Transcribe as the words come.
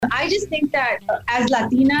I just think that as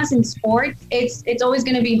Latinas in sports, it's always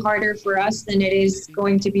going to be harder for us than it is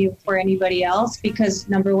going to be for anybody else because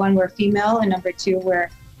number one, we're female, and number two, we're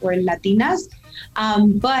Latinas.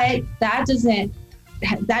 But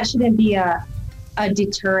that shouldn't be a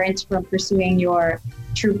deterrent from pursuing your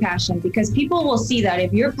true passion, because people will see that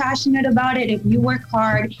if you're passionate about it, if you work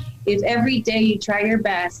hard, if every day you try your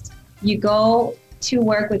best, you go to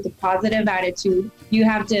work with a positive attitude, you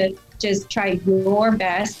have to just try your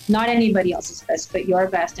best, not anybody else's best, but your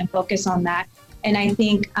best, and focus on that. And I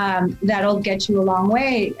think that'll get you a long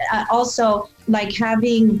way. Also, like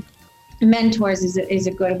having mentors is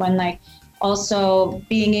a good one. Like also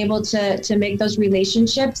being able to make those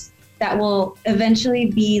relationships that will eventually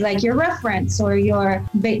be like your reference or your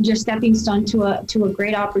stepping stone to a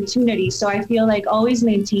great opportunity. So I feel like always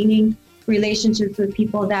maintaining relationships with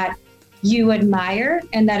people that you admire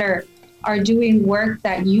and that are doing work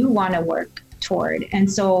that you want to work toward.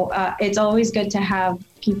 And so it's always good to have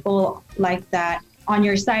people like that on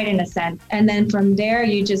your side in a sense. And then from there,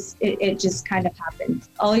 it just kind of happens.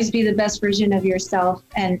 Always be the best version of yourself,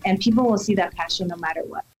 and people will see that passion no matter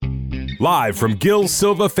what. Live from Gil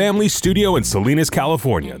Silva Family Studio in Salinas,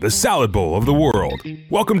 California, the salad bowl of the world.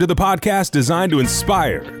 Welcome to the podcast designed to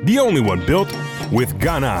inspire, the only one built with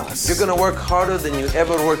ganas. You're going to work harder than you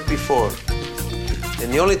ever worked before.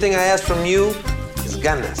 And the only thing I ask from you is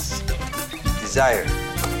ganas, desire,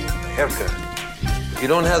 haircut. If you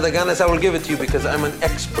don't have the ganas, I will give it to you because I'm an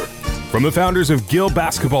expert. From the founders of Gil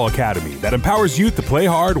Basketball Academy that empowers youth to play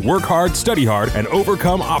hard, work hard, study hard, and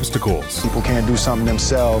overcome obstacles. People can't do something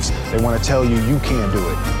themselves. They want to tell you can't do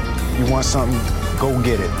it. You want something, go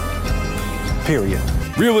get it. Period.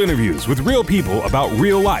 Real interviews with real people about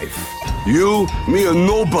real life. You, me, or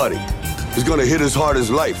nobody is going to hit as hard as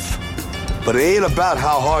life. But it ain't about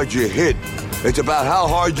how hard you hit. It's about how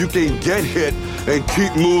hard you can get hit and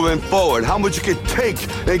keep moving forward. How much you can take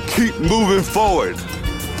and keep moving forward.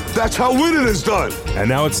 That's how winning is done. And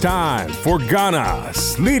now it's time for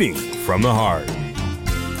Ganas, leading from the heart.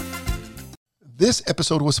 This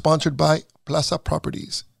episode was sponsored by Plaza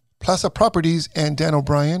Properties. Plaza Properties and Dan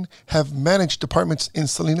O'Brien have managed apartments in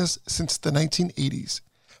Salinas since the 1980s.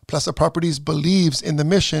 Plaza Properties believes in the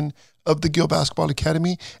mission of the Gil Basketball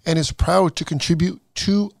Academy and is proud to contribute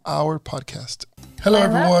to our podcast. Hello,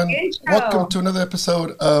 everyone. Welcome to another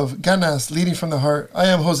episode of Ganas, Leading from the Heart. I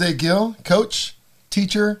am Jose Gil, coach,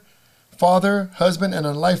 teacher, father, husband, and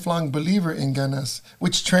a lifelong believer in ganas,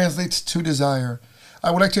 which translates to desire.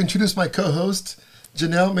 I would like to introduce my co-host,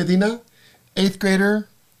 Janelle Medina, 8th grader,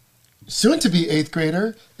 soon to be 8th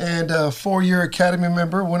grader, and a 4-year Academy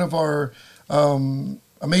member, one of our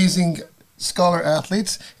amazing scholar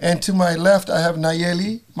athletes. And to my left, I have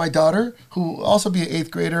Nayeli, my daughter, who will also be an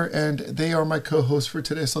 8th grader, and they are my co-hosts for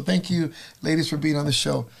today. So thank you, ladies, for being on the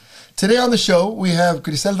show. Today on the show, we have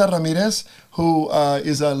Griselda Ramirez, who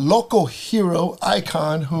is a local hero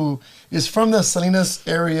icon who is from the Salinas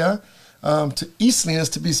area, to East Salinas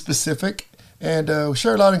to be specific. And we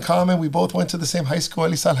share a lot in common. We both went to the same high school,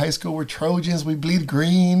 Elisal High School. We're Trojans. We bleed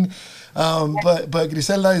green. But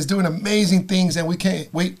Griselda is doing amazing things, and we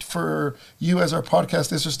can't wait for you as our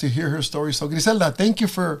podcast listeners to hear her story. So Griselda, thank you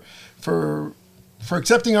for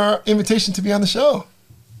accepting our invitation to be on the show.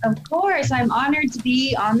 Of course, I'm honored to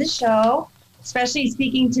be on the show, especially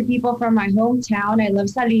speaking to people from my hometown. I love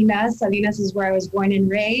Salinas. Salinas is where I was born and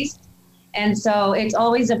raised. And so it's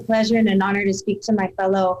always a pleasure and an honor to speak to my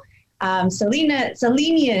fellow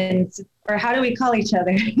Salinians, or how do we call each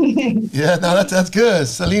other? Yeah, no, that's good.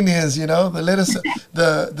 Salinians, the lettuce,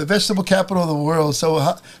 the vegetable capital of the world.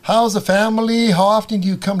 So how's the family? How often do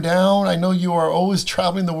you come down? I know you are always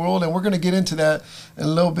traveling the world, and we're going to get into that in a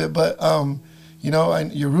little bit. But,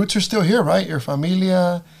 your roots are still here, right? Your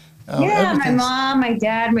familia. Yeah, my mom, my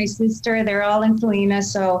dad, my sister, they're all in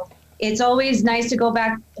Salinas. So it's always nice to go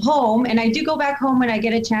back home. And I do go back home when I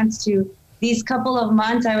get a chance to. These couple of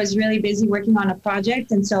months, I was really busy working on a project.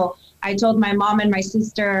 And so I told my mom and my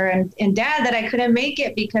sister and dad that I couldn't make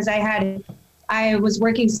it because I was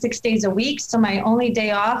working 6 days a week. So my only day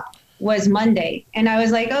off was Monday. And I was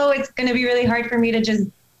like, it's going to be really hard for me to just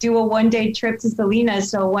do a 1-day trip to Salinas.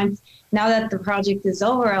 So now that the project is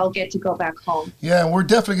over, I'll get to go back home. Yeah, and we're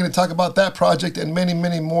definitely going to talk about that project and many,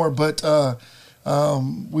 many more. But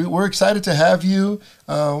we're excited to have you.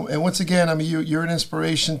 And once again, you're an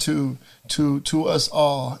inspiration to us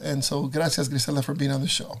all. And so gracias, Griselda, for being on the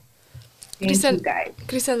show. Thank you, guys.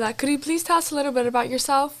 Griselda, could you please tell us a little bit about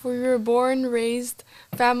yourself, where you were born, raised,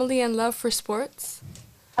 family, and love for sports?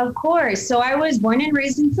 Of course. So I was born and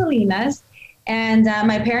raised in Salinas, and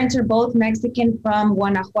my parents are both Mexican from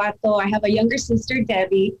Guanajuato. I have a younger sister,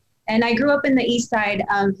 Debbie, And I grew up in the east side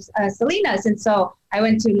of Salinas. And so I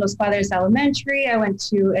went to Los Padres Elementary, I went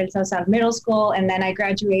to El Sausal Middle School, and then I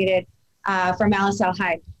graduated from Alisal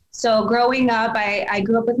High. So growing up, I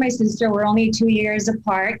grew up with my sister. We're only 2 years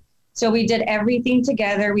apart. So we did everything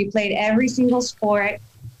together. We played every single sport.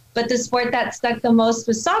 But the sport that stuck the most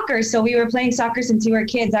was soccer. So we were playing soccer since we were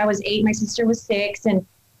kids. I was 8, my sister was 6. And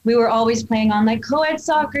we were always playing on like co-ed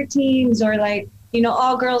soccer teams or like, you know,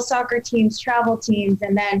 all girls soccer teams, travel teams.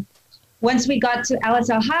 And then once we got to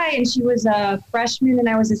Alisal High and she was a freshman and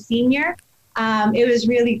I was a senior, it was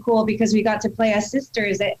really cool because we got to play as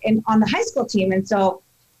sisters on the high school team. And so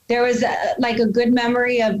there was like a good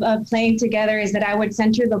memory of playing together is that I would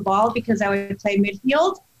center the ball because I would play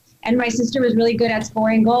midfield and my sister was really good at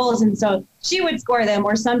scoring goals. And so she would score them,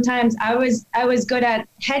 or sometimes I was good at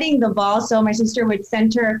heading the ball. So my sister would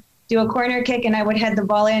center, do a corner kick, and I would head the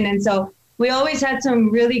ball in. And so we always had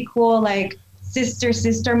some really cool, like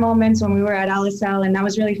sister moments when we were at Alisal. And that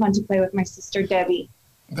was really fun to play with my sister, Debbie.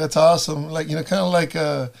 That's awesome. Like, you know, kind of like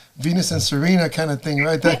Venus and Serena kind of thing,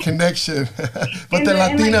 right? That connection, but the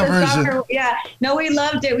Latina version. Soccer, yeah, no, we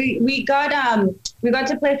loved it. We got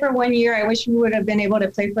to play for 1 year. I wish we would have been able to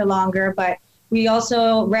play for longer, but we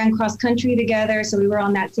also ran cross country together. So we were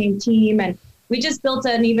on that same team, and we just built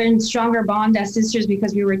an even stronger bond as sisters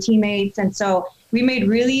because we were teammates. And so we made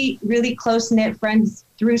really, really close knit friends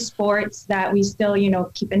through sports that we still, you know,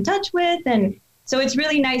 keep in touch with. And so it's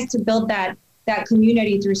really nice to build that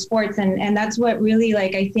community through sports. And that's what really,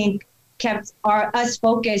 like, I think kept us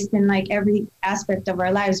focused in like every aspect of our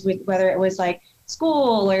lives, with whether it was like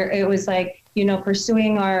school or it was like, you know,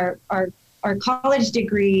 pursuing our college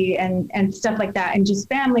degree and stuff like that, and just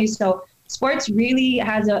family. So sports really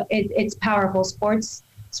has it's powerful. Sports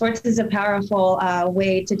is a powerful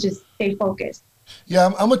way to just stay focused. Yeah,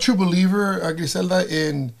 I'm a true believer, Griselda,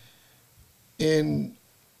 in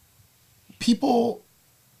people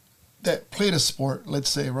that played a sport, let's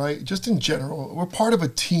say, right? Just in general, we're part of a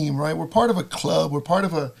team, right? We're part of a club. We're part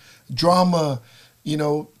of a drama, you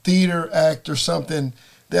know, theater act or something,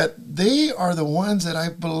 that they are the ones that I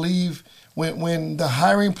believe when the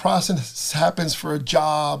hiring process happens for a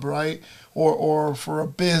job, right? Or for a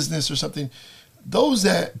business or something, those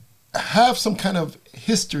that have some kind of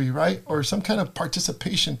history, right? Or some kind of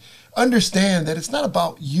participation, understand that it's not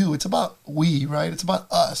about you, it's about we, right? It's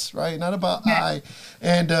about us, right? Not about I.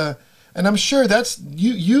 And I'm sure that's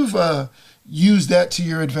you've used that to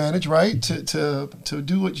your advantage, right? To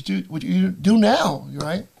do what you do now,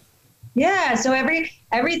 right? Yeah. So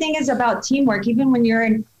everything is about teamwork. Even when you're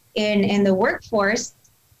in the workforce,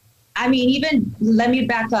 I mean, even let me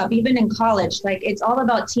back up. Even in college, like it's all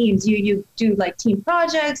about teams. You do like team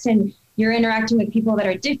projects, and you're interacting with people that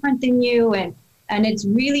are different than you, and it's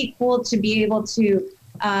really cool to be able to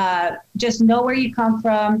just know where you come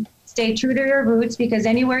from. Stay true to your roots, because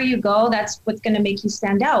anywhere you go, that's what's going to make you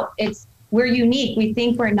stand out. We're unique. We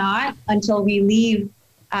think we're not until we leave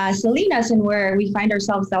Salinas and where we find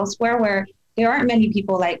ourselves elsewhere, where there aren't many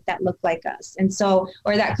people that look like us, and so,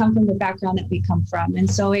 or that come from the background that we come from. And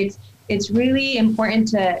so it's really important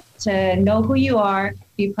to know who you are,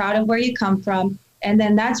 be proud of where you come from, and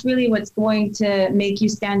then that's really what's going to make you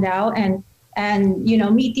stand out and you know,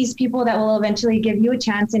 meet these people that will eventually give you a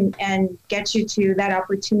chance and get you to that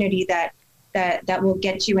opportunity that will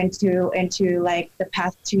get you into like the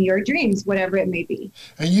path to your dreams, whatever it may be.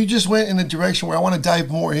 And you just went in a direction where I want to dive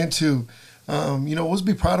more into. You know, let's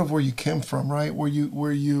be proud of where you came from, right? Where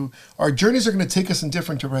you, our journeys are going to take us in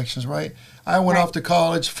different directions, right? I went off to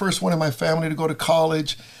college, first one in my family to go to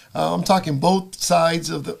college. I'm talking both sides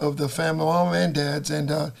of the family, mom and dad's,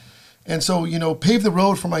 and so, you know, paved the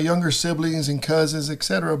road for my younger siblings and cousins,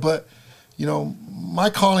 etc. But, you know, my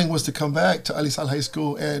calling was to come back to Alisal High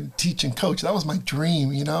School and teach and coach. That was my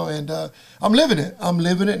dream, you know, and I'm living it. I'm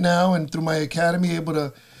living it now, and through my academy, able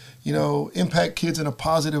to, you know, impact kids in a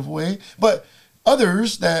positive way. But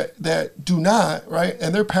others that do not, right,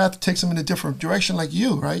 and their path takes them in a different direction, like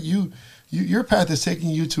you, right? Your path is taking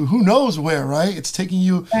you to who knows where, right? It's taking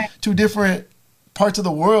you to different parts of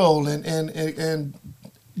the world and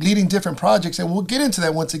leading different projects, and we'll get into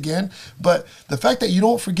that once again. But the fact that you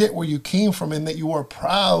don't forget where you came from and that you are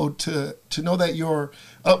proud to know that your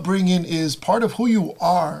upbringing is part of who you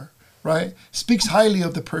are, right, speaks highly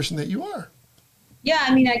of the person that you are. Yeah,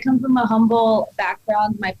 I mean, I come from a humble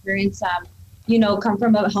background. My parents, you know, come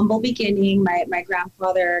from a humble beginning. My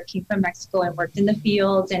grandfather came from Mexico and worked in the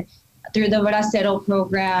fields and through the Bracero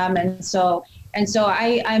program, and so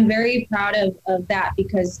I'm very proud of that,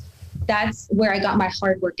 because that's where I got my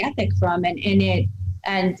hard work ethic from,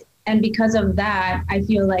 and because of that, I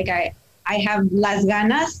feel like I I have las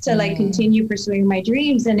ganas to like continue pursuing my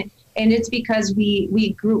dreams. And it's because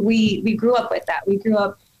we grew up with that. We grew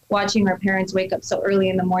up watching our parents wake up so early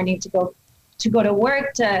in the morning to go to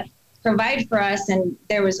work, to provide for us. And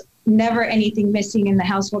there was never anything missing in the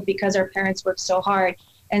household because our parents worked so hard.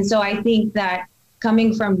 And so I think that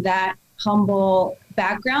coming from that humble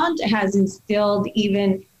background has instilled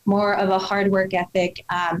even more of a hard work ethic.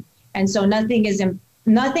 And so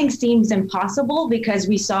nothing seems impossible because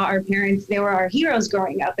we saw our parents, they were our heroes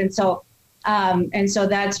growing up. And so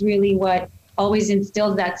that's really what always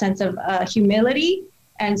instills that sense of humility.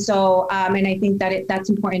 And so, and I think that that's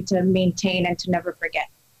important to maintain and to never forget.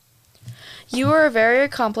 You were a very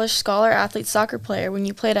accomplished scholar athlete soccer player when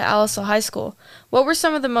you played at Alisal High School. What were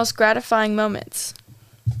some of the most gratifying moments?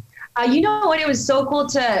 You know what? It was so cool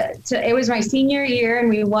it was my senior year and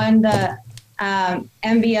we won the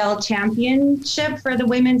MBL championship for the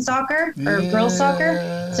women's soccer or girls soccer.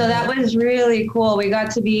 So that was really cool. We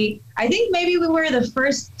got to be, I think maybe we were the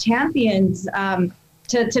first champions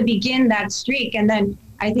to begin that streak. And then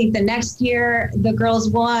I think the next year the girls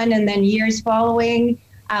won, and then years following,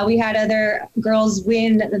 we had other girls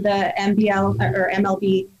win the MBL or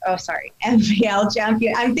MLB. Oh, sorry, MBL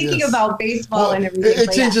champion. I'm thinking about baseball and everything.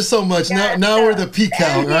 It changes so much. Yeah, now we're the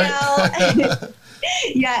PCAL, right?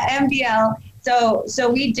 Yeah, MBL. So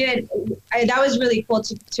we did. That was really cool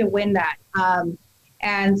to win that.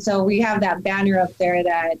 And so we have that banner up there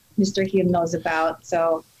that Mr. Gil knows about.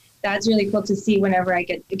 So that's really cool to see whenever I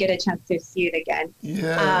get a chance to see it again.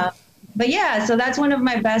 Yeah. But yeah, so that's one of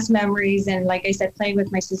my best memories. And like I said, playing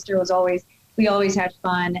with my sister we always had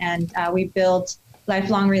fun, and we built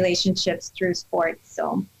lifelong relationships through sports.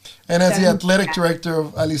 So. And as the athletic director of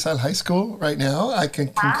Alisal High School right now, I can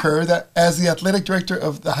concur that as the athletic director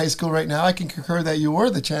of the high school right now, I can concur that you were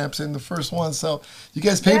the champs in the first one. So you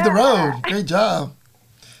guys paved the road. Great job.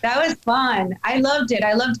 That was fun. I loved it.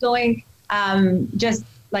 I loved going, just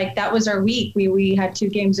like that was our week. We had 2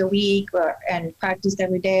 games a week and practiced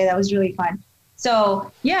every day. That was really fun. So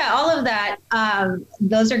yeah, all of that,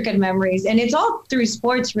 those are good memories. And it's all through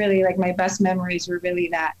sports, really. Like my best memories were really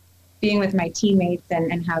that, being with my teammates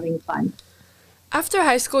and having fun. After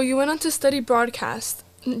high school, you went on to study broadcast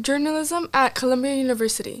journalism at Columbia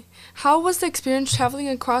University. How was the experience traveling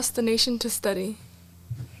across the nation to study?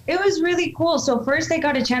 It was really cool. So first I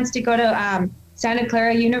got a chance to go to Santa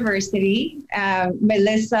Clara University.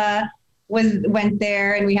 Melissa went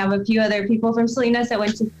there, and we have a few other people from Salinas that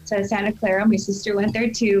went to Santa Clara. My sister went there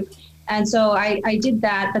too. And so I did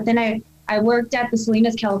that. But then I worked at the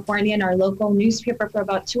Salinas Californian, our local newspaper, for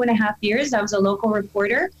about 2.5 years. I was a local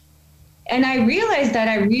reporter. And I realized that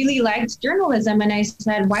I really liked journalism. And I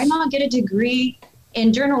said, why not get a degree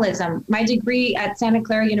in journalism? My degree at Santa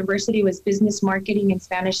Clara University was business marketing and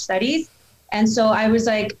Spanish studies. And so I was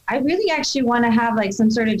like, I really actually want to have like some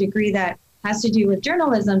sort of degree that has to do with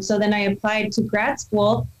journalism. So then I applied to grad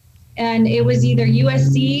school, and it was either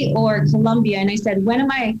USC or Columbia. And I said, when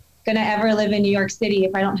am I going to ever live in New York City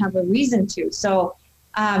if I don't have a reason to? So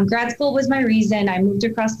grad school was my reason. I moved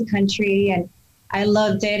across the country and I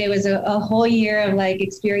loved it. It was a whole year of like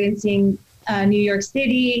experiencing New York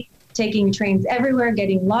City, taking trains everywhere,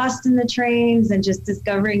 getting lost in the trains, and just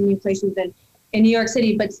discovering new places in New York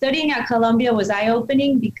City. But studying at Columbia was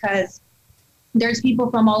eye-opening because there's people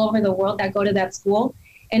from all over the world that go to that school.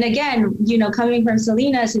 And again, you know, coming from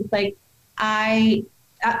Salinas, it's like I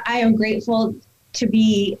am grateful to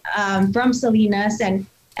be from Salinas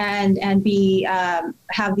and be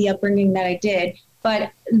have the upbringing that I did.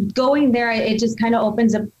 But going there, it just kind of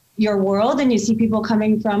opens up your world, and you see people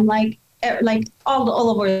coming from like all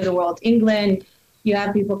over the world. England, you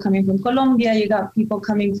have people coming from Colombia, you got people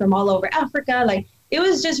coming from all over Africa. Like, it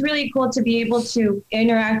was just really cool to be able to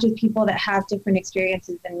interact with people that have different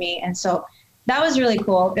experiences than me. And so that was really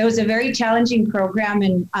cool. It was a very challenging program.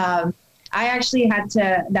 And I actually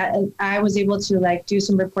I was able to like do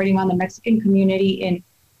some reporting on the Mexican community in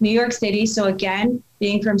New York City. So again,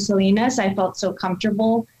 being from Salinas, I felt so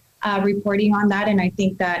comfortable reporting on that. And I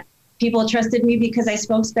think that people trusted me because I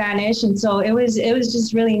spoke Spanish. And so it was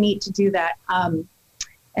just really neat to do that.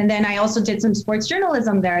 And then I also did some sports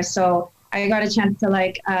journalism there. So I got a chance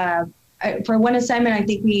to for one assignment, I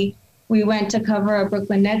think we went to cover a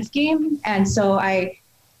Brooklyn Nets game. And so I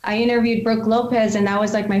interviewed Brooke Lopez, and that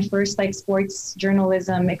was like my first like sports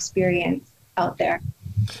journalism experience out there.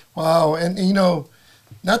 Wow. And you know,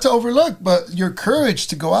 not to overlook, but your courage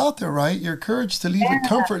to go out there, right? Your courage to leave a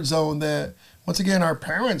comfort zone that, once again, our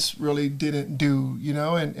parents really didn't do, you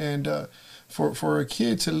know, and for a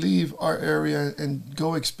kid to leave our area and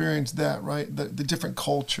go experience that, right? The different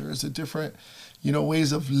cultures, the different,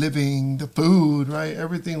 ways of living, the food, right?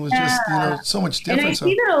 Everything was just, so much different. And I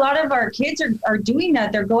see that a lot of our kids are doing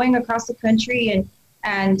that. They're going across the country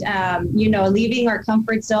and leaving our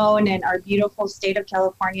comfort zone and our beautiful state of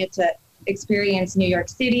California to experience New York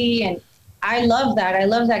City. And I love that. I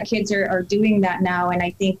love that kids are doing that now. And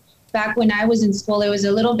I think back when I was in school, it was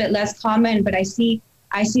a little bit less common, but I see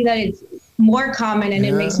that it's more common, and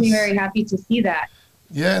it makes me very happy to see that.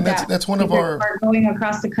 Yeah, and that's one of our are going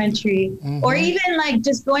across the country, or even like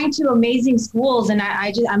just going to amazing schools, and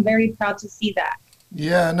I'm very proud to see that.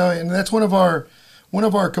 Yeah, no, and that's one of our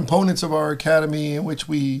components of our academy, in which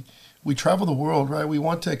we travel the world, right? We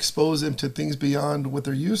want to expose them to things beyond what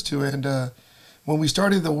they're used to, and when we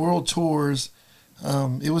started the world tours,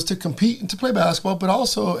 it was to compete and to play basketball, but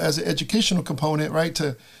also as an educational component, right?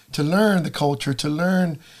 To learn the culture, to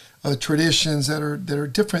learn traditions that are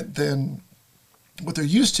different than what they're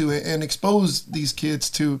used to, and expose these kids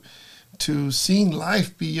to seeing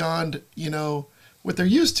life beyond, what they're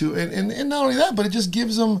used to. And not only that, but it just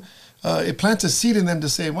gives them, it plants a seed in them to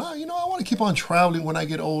say, well, I want to keep on traveling when I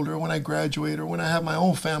get older, when I graduate, or when I have my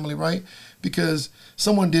own family, right? Because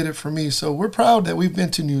someone did it for me. So we're proud that we've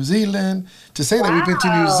been to New Zealand, to say that we've been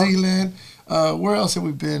to New Zealand. Where else have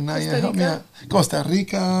we been? Help me out. Costa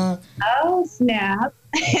Rica. Oh, snap.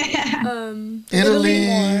 Italy.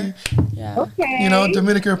 Yeah. Okay.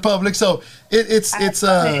 Dominican Republic. So it's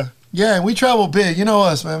yeah, and we travel big. You know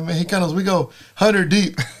us, man. Mexicanos, we go 100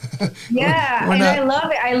 deep. Yeah, I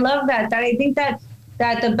love it. I love that. I think that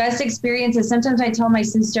the best experience is, sometimes I tell my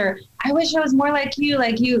sister, I wish I was more like you.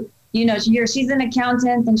 She's an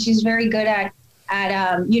accountant, and she's very good at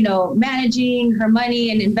managing her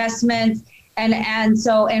money and investments. And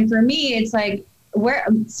for me, it's like, where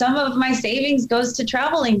some of my savings goes to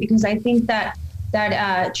traveling, because I think that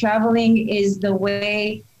traveling is the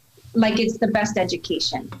way, like, it's the best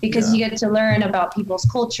education, because you get to learn about people's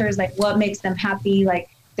cultures, like what makes them happy, like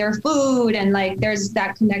their food, and like there's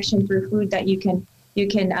that connection through food that you can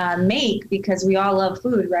make, because we all love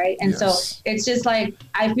food, right? And so it's just like,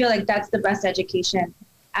 I feel like that's the best education.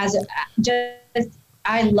 I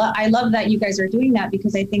love that you guys are doing that,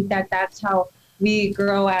 because I think that that's how we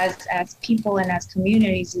grow as people and as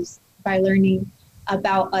communities, is by learning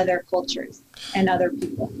about other cultures and other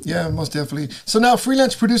people. Yeah, most definitely. So now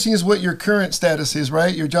freelance producing is what your current status is,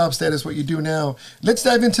 right? Your job status, what you do now. Let's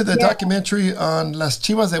dive into the documentary on Las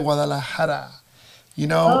Chivas de Guadalajara. You're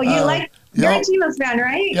a Chivas fan,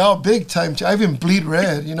 right? Yeah, big time. I even bleed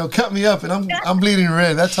red. Cut me up and I'm bleeding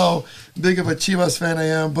red. That's how big of a Chivas fan I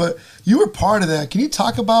am. But you were part of that. Can you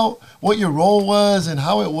talk about what your role was and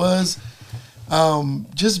how it was?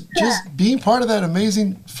 Just being part of that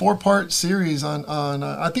amazing 4-part series on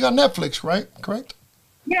I think on Netflix, right? Correct?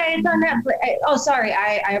 Yeah, it's on Netflix.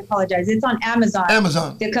 I apologize. It's on Amazon.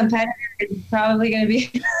 Amazon. The competitor is probably going to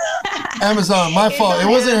be Amazon. My fault. It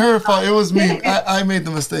wasn't her fault. It was me. I made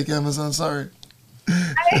the mistake. Amazon. Sorry.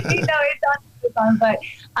 It's on Amazon,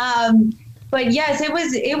 but yes,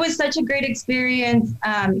 it was such a great experience,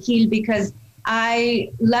 Gil, because I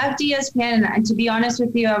left ESPN, and to be honest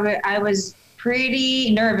with you, I was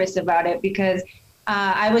pretty nervous about it, because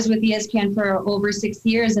I was with ESPN for over 6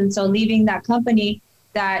 years. And so leaving that company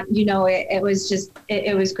that,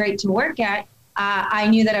 it was great to work at, I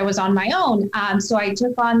knew that I was on my own. So I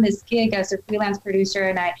took on this gig as a freelance producer,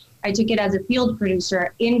 and I took it as a field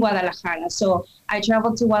producer in Guadalajara. So I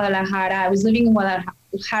traveled to Guadalajara. I was living in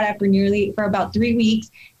Guadalajara for about 3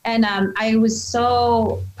 weeks. And I was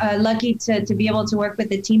so lucky to be able to work with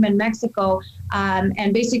the team in Mexico.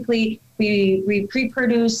 And basically, we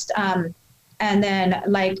pre-produced, and then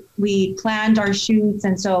we planned our shoots.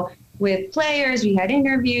 And so with players, we had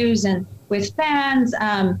interviews, and with fans,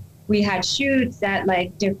 we had shoots at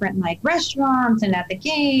different restaurants and at the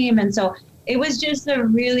game. And so it was just a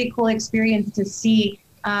really cool experience to see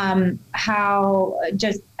how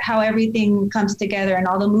everything comes together and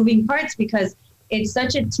all the moving parts, because it's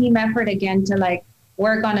such a team effort, again, to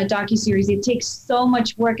work on a docuseries. It takes so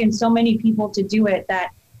much work and so many people to do it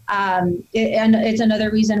that and it's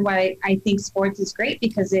another reason why I think sports is great,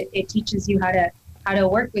 because it teaches you how to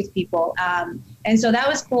work with people. And so that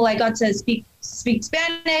was cool. I got to speak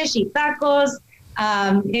Spanish, eat tacos,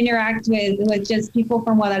 interact with just people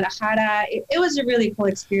from Guadalajara. It was a really cool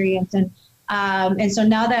experience. And so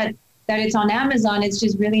now that it's on Amazon, it's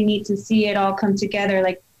just really neat to see it all come together.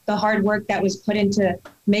 The hard work that was put into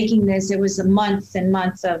making this, it was months and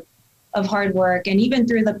months of hard work. And even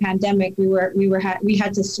through the pandemic, we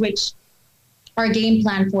had to switch our game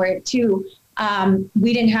plan for it too.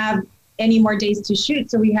 We didn't have any more days to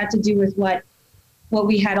shoot, so we had to do with what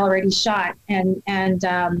we had already shot. And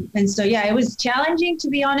so, yeah, it was challenging, to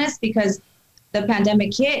be honest, because the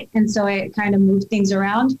pandemic hit, and so it kind of moved things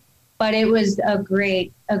around. But it was a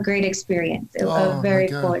great experience, a very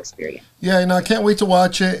cool experience. Yeah, I can't wait to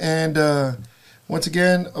watch it. And once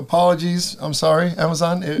again, apologies. I'm sorry,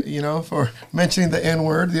 Amazon, for mentioning the N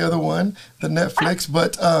word, the other one, the Netflix.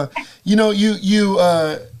 But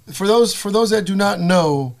for those that do not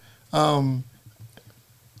know, 80%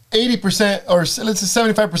 or let's say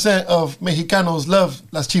 75% of Mexicanos love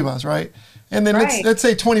Las Chivas, right? And then let's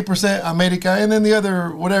say 20% America, and then the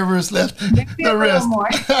other whatever is left, maybe the rest. More.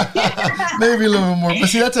 Maybe a little more. But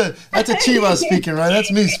see, that's a Chivas speaking, right?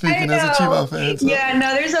 That's me speaking as a Chivas fan. So. Yeah,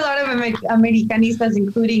 no, there's a lot of Americanistas,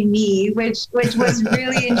 including me, which was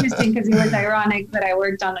really interesting because it was ironic that I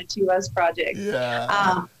worked on a Chivas project.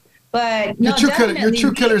 Yeah. But no, your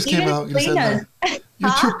true colors came out, Griselda.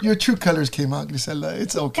 Your true colors came out, Griselda.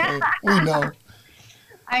 It's okay. We know.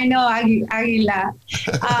 I know, Aguila.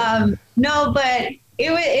 No, but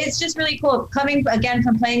it's just really cool. Coming again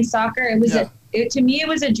from playing soccer, to me it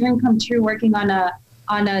was a dream come true working on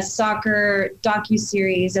a soccer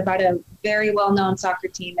docu-series about a very well-known soccer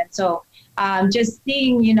team. And so just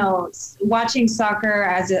seeing, watching soccer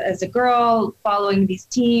as a girl, following these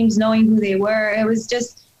teams, knowing who they were, it was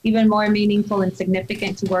just even more meaningful and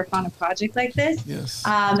significant to work on a project like this. Yes.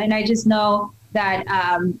 And I just know that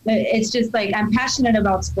it's just like I'm passionate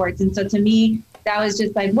about sports. And so to me, that was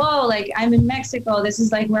just like, whoa, like I'm in Mexico. This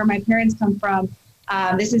is like where my parents come from.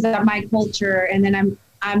 This is my culture. And then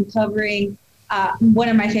I'm covering one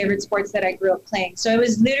of my favorite sports that I grew up playing. So it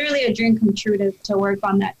was literally a dream come true to work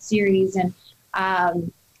on that series.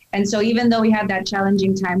 And so even though we had that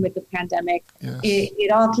challenging time with the pandemic, yes,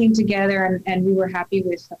 it all came together and we were happy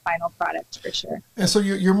with the final product for sure. And so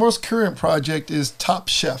your most current project is Top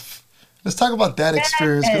Chef. Let's talk about that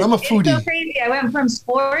experience, because I'm a foodie. It's so crazy. I went from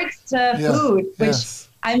sports to food, which,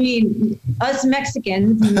 I mean, us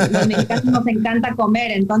Mexicans, los mexicanos nos encanta comer.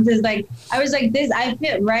 Entonces, I was like this, I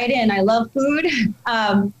fit right in. I love food.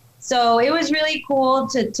 So it was really cool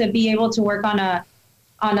to be able to work on a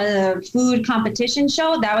food competition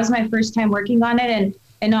show. That was my first time working on it.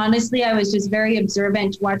 And honestly, I was just very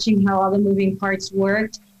observant watching how all the moving parts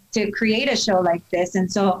worked to create a show like this.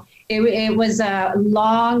 And so it was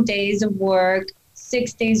long days of work,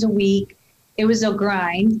 6 days a week. It was a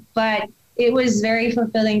grind, but it was very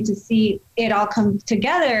fulfilling to see it all come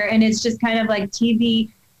together. And it's just kind of like TV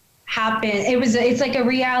happen. It's like a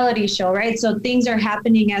reality show, right? So things are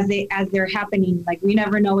happening as they're happening. Like we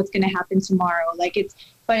never know what's going to happen tomorrow.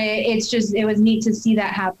 It was neat to see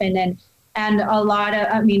that happen. And a lot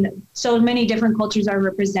of, so many different cultures are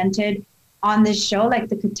represented on this show, like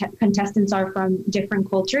the contestants are from different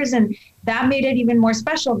cultures, and that made it even more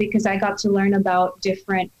special because I got to learn about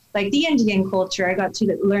different, like the Indian culture. I got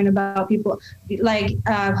to learn about people like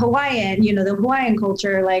Hawaiian, the Hawaiian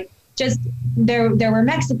culture, like just there were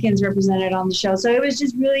Mexicans represented on the show. So it was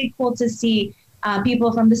just really cool to see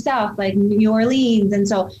people from the South, like New Orleans. And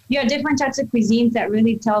so you have different types of cuisines that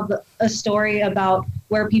really tell a story about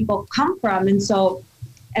where people come from. And so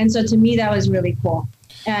to me, that was really cool.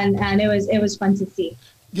 And it was fun to see.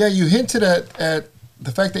 Yeah, you hinted at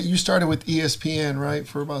the fact that you started with ESPN, right,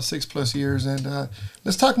 for about 6+ years. And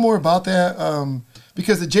let's talk more about that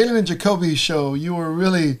because the Jalen and Jacoby show, you were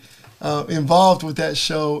really involved with that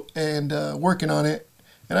show and working on it.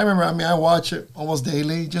 And I remember, I watch it almost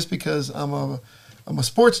daily just because I'm a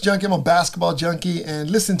sports junkie, I'm a basketball junkie,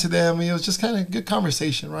 and listen to them. It was just kind of good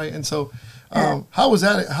conversation, right? And so how was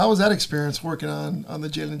that experience working on the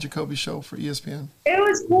Jalen Jacoby show for ESPN? It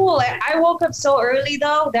was cool. I woke up so early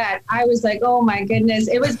though that I was like, oh my goodness.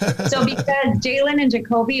 It was so because Jalen and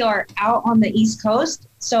Jacoby are out on the East Coast,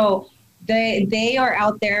 so they are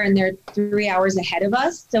out there and they're 3 hours ahead of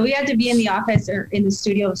us. So we had to be in the office or in the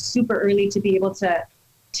studio super early to be able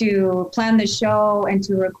to plan the show and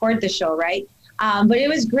to record the show, right? But it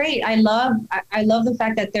was great. I love the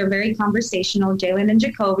fact that they're very conversational. Jalen and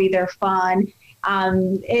Jacoby, they're fun.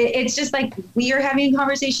 It's just like we are having a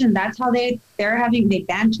conversation. That's how they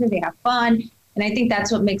banter, they have fun. And I think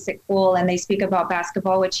that's what makes it cool. And they speak about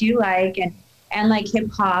basketball, which you like, and like hip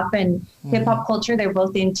hop and hip hop culture, they're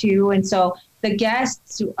both into. And so the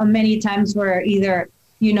guests many times were either,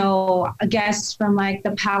 guests from like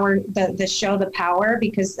the show, The Power,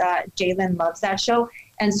 because Jalen loves that show.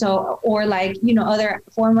 And so, or like, other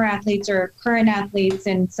former athletes or current athletes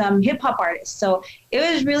and some hip hop artists. So it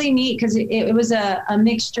was really neat because it was a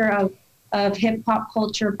mixture of hip hop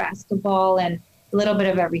culture, basketball, and a little bit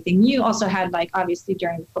of everything. You also had like, obviously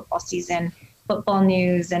during the football season, football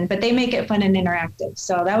news, but they make it fun and interactive.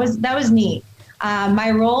 So that was neat.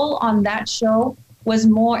 My role on that show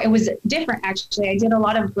it was different actually. I did a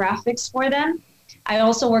lot of graphics for them. I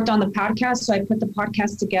also worked on the podcast, so I put the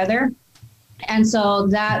podcast together. And so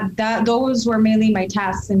those were mainly my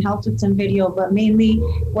tasks, and helped with some video, but mainly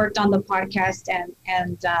worked on the podcast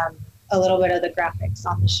and a little bit of the graphics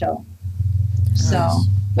on the show. So,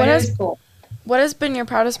 but it was cool. What has been your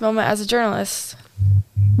proudest moment as a journalist?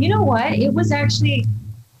 You know what? It was actually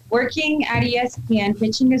working at ESPN,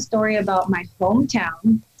 pitching a story about my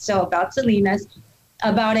hometown, so about Salinas,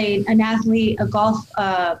 about an athlete, a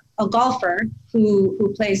golfer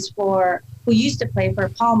who used to play for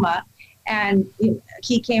Palma, and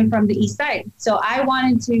he came from the East Side. So I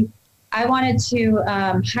wanted to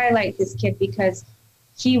highlight this kid because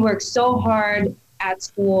he worked so hard at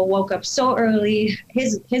school, woke up so early.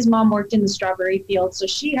 His mom worked in the strawberry field, so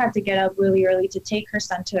she had to get up really early to take her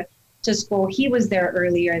son to school. He was there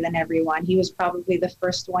earlier than everyone. He was probably the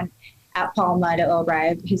first one at Palma to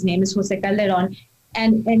arrive. His name is Jose Calderon.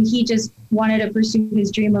 And he just wanted to pursue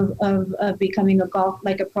his dream of becoming a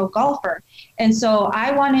pro golfer. And so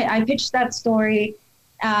I pitched that story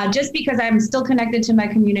just because I'm still connected to my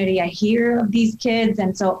community. I hear of these kids.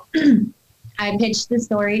 And so I pitched the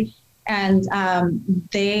story, and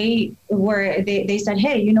they said,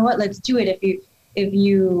 hey, you know what, let's do it. If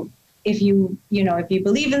you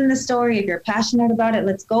believe in the story, if you're passionate about it,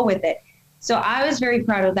 let's go with it. So I was very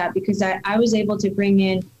proud of that because I was able to bring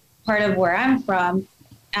in part of where I'm from,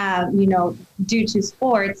 due to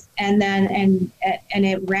sports, and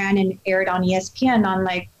it ran and aired on ESPN on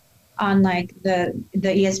the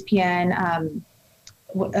ESPN,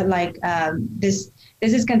 this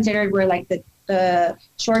is considered where like the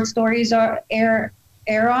short stories air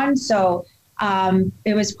on. So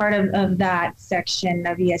it was part of that section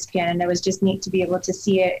of ESPN, and it was just neat to be able to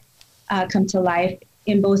see it come to life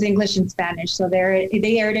in both English and Spanish. So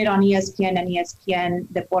they aired it on ESPN and ESPN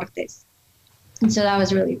Deportes. And so that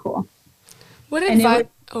was really cool. What advice?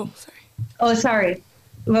 Sorry.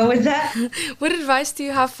 What was that? What advice do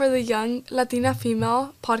you have for the young Latina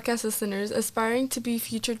female podcast listeners aspiring to be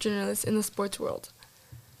future journalists in the sports world?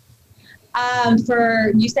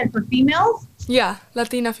 You said for females? Yeah,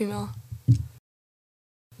 Latina female.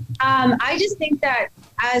 I just think that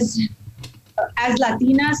as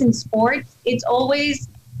Latinas in sports, it's always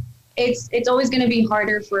going to be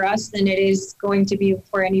harder for us than it is going to be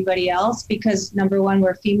for anybody else, because number one,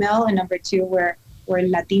 we're female, and number two, we're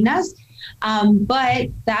Latinas. But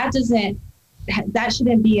that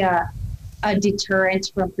shouldn't be a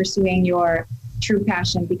deterrent from pursuing your true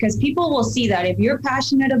passion, because people will see that if you're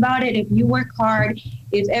passionate about it, if you work hard,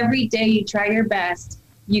 if every day you try your best,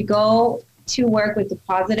 you go to work with a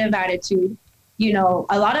positive attitude.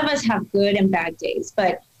 A lot of us have good and bad days,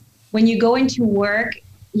 but when you go into work,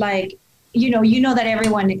 like, you know that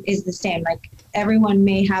everyone is the same. Like, everyone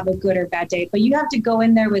may have a good or bad day, but you have to go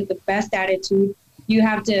in there with the best attitude. You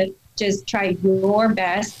have to just try your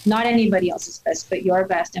best, not anybody else's best, but your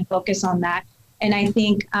best, and focus on that. And I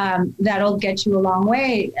think that'll get you a long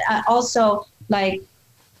way. Also, like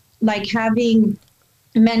having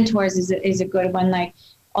mentors is a good one. Like,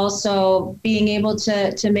 also being able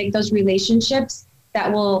to make those relationships that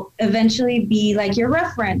will eventually be like your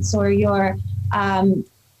reference or your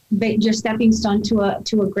stepping stone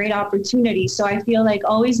to a great opportunity. So I feel like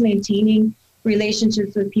always maintaining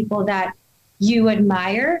relationships with people that you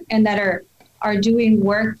admire and that are doing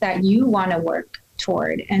work that you want to work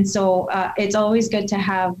toward. And so it's always good to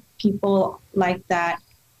have people like that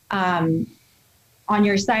on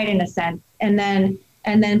your side, in a sense. And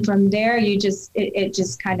then from there, it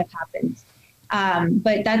just kind of happens.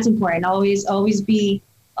 But that's important. Always be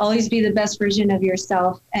the best version of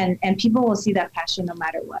yourself, and people will see that passion no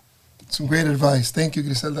matter what. Some great advice. Thank you,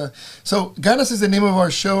 Griselda. So Ganas is the name of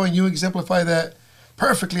our show, and you exemplify that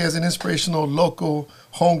perfectly as an inspirational, local,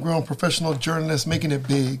 homegrown, professional journalist making it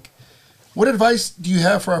big. What advice do you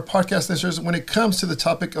have for our podcast listeners when it comes to the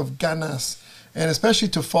topic of ganas, and especially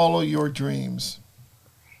to follow your dreams?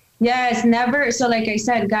 Yes, never. So like I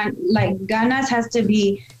said, ganas has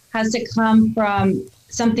to come from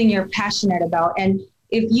something you're passionate about. And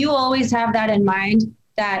if you always have that in mind,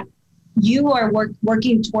 that you are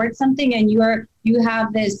working towards something, and you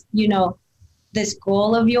have this, this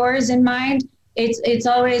goal of yours in mind, it's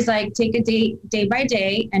always like, take a day by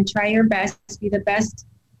day and try your best, be the best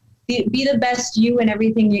you in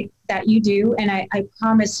everything that you do. And I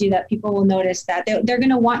promise you that people will notice that. They're going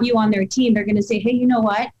to want you on their team. They're going to say, hey, you know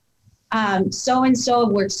what? So-and-so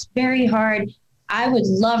works very hard. I would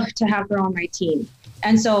love to have her on my team.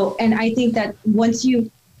 And I think that once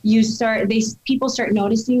people start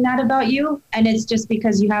noticing that about you, and it's just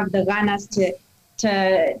because you have the ganas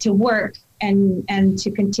to work and to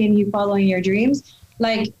continue following your dreams.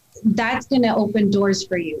 Like, that's going to open doors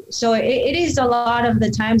for you. So it is a lot of the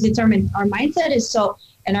times it's our mindset is so,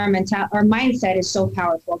 and our mindset is so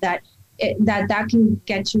powerful that that can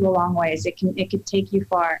get you a long ways. It could take you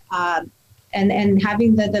far. And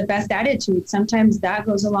having the best attitude, sometimes that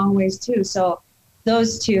goes a long ways too. So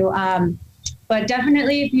those two, but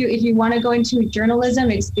definitely if you want to go into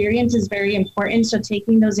journalism, experience is very important. So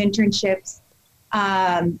taking those internships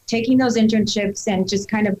and just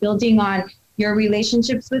kind of building on your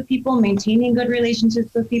relationships with people, maintaining good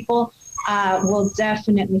relationships with people, will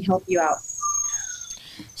definitely help you out.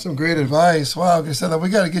 Some great advice. Wow, Griselda, we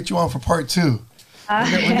got to get you on for part 2.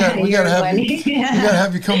 We got to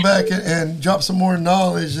have you come back and drop some more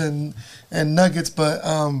knowledge and nuggets. But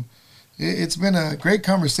it's been a great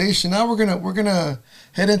conversation. Now we're gonna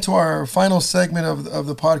head into our final segment of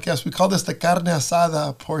the podcast. We call this the carne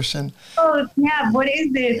asada portion. Oh snap! What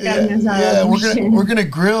is this carne asada? Yeah, we're gonna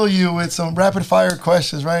grill you with some rapid fire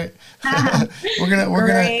questions, right? we're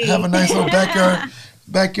gonna have a nice little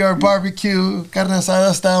backyard barbecue, carne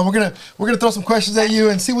asada style. We're gonna throw some questions at you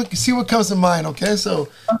and see what comes to mind. Okay, so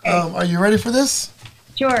are you ready for this?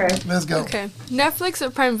 Sure. Let's go. Okay, Netflix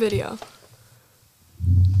or Prime Video?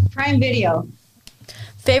 Prime Video.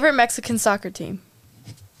 Favorite Mexican soccer team?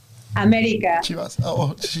 America. Chivas.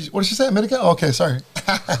 What did she say? America? Okay, sorry.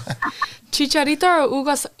 Chicharito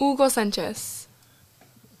or Hugo Sanchez?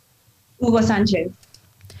 Hugo Sanchez.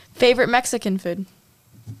 Favorite Mexican food?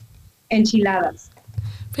 Enchiladas.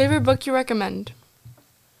 Favorite book you recommend?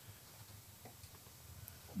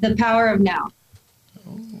 The Power of Now.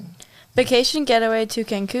 Vacation getaway to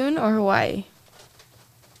Cancun or Hawaii?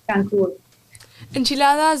 Cancun.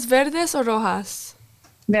 Enchiladas verdes or rojas?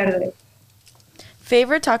 Verde.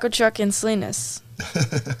 Favorite taco truck in Salinas?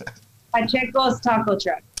 Pacheco's Taco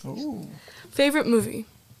Truck. Ooh. Favorite movie?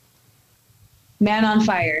 Man on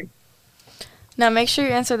Fire. Now make sure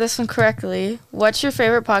you answer this one correctly. What's your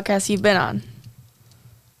favorite podcast you've been on?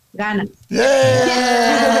 Ghana.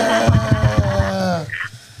 Yeah!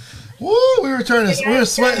 Woo! We were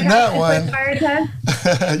sweating that one.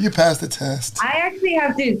 You passed the test. I actually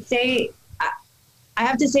have to say,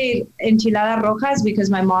 enchilada rojas because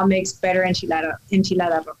my mom makes better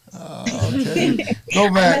enchilada rojas. Oh, okay.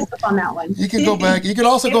 Go back. I messed up on that one. You can go back. You can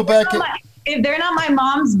also go back. If they're not my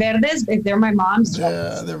mom's verdes, if they're my mom's.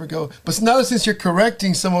 Yeah, there we go. But now since you're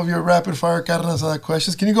correcting some of your rapid fire carne asada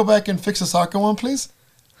questions, can you go back and fix the soccer one, please?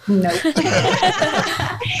 No.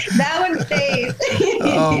 That one stays.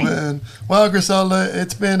 Oh, man. Well, Griselda,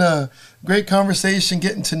 it's been a great conversation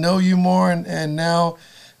getting to know you more. And now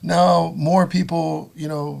more people,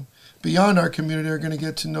 beyond our community are going to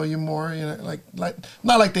get to know you more. Like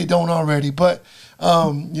not like they don't already, but,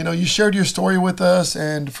 you shared your story with us.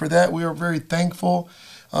 And for that, we are very thankful.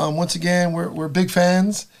 Once again, we're big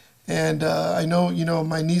fans. And I know,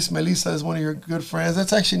 my niece Melissa is one of your good friends.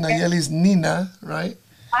 That's actually Nayeli's Nina, right?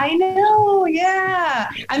 I know, yeah.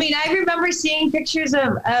 I mean, I remember seeing pictures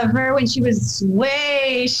of her when she was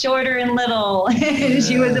way shorter and little.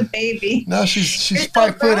 She was a baby. Now she's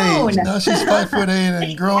 5'8". Now she's 5'8"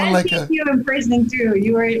 and growing like a. You in prison too.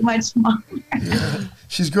 You were much smaller. Yeah,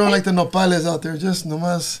 she's growing like the nopales out there. Just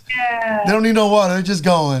nomás. Yeah. They don't need no water. They're just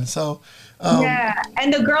going. So. Yeah,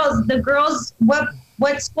 and the girls.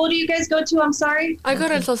 What school do you guys go to? I'm sorry. I go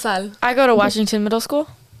to El Tosal. I go to Washington Middle School.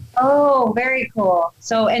 Oh, very cool.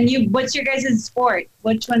 So, and what's your guys' sport?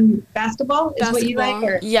 Which one? Basketball is what you like?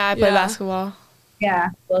 Or? Yeah, I play basketball. Yeah,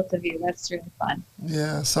 both of you. That's really fun.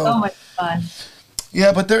 Yeah, so much fun.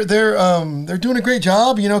 Yeah, but they're doing a great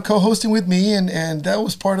job, co-hosting with me, and that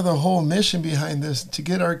was part of the whole mission behind this, to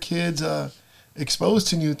get our kids exposed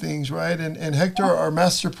to new things, right? And Hector, our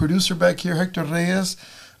master producer back here, Hector Reyes,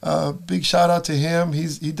 big shout out to him.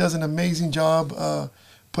 He does an amazing job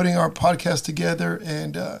putting our podcast together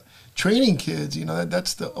and training kids.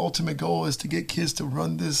 That's the ultimate goal, is to get kids to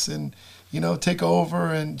run this and, take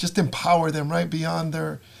over and just empower them right beyond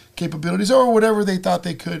their capabilities or whatever they thought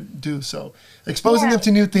they could do. So exposing them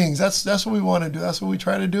to new things, that's what we want to do. That's what we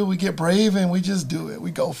try to do. We get brave and we just do it.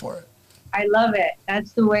 We go for it. I love it.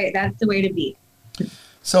 That's the way to be.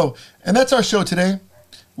 So, and that's our show today.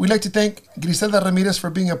 We'd like to thank Griselda Ramirez for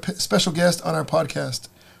being a special guest on our podcast.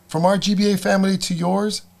 From our GBA family to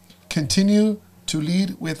yours, continue to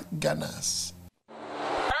lead with ganas.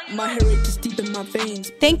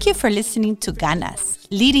 Thank you for listening to Ganas,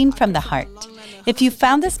 Leading from the Heart. If you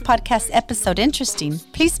found this podcast episode interesting,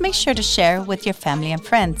 please make sure to share with your family and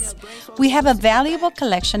friends. We have a valuable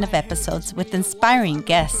collection of episodes with inspiring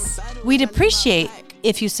guests. We'd appreciate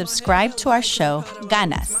if you subscribe to our show,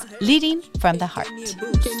 Ganas, Leading from the Heart.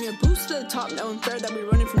 Gave me a boost to the top, now I'm fair that we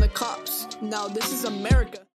running from the cops. Now this is America.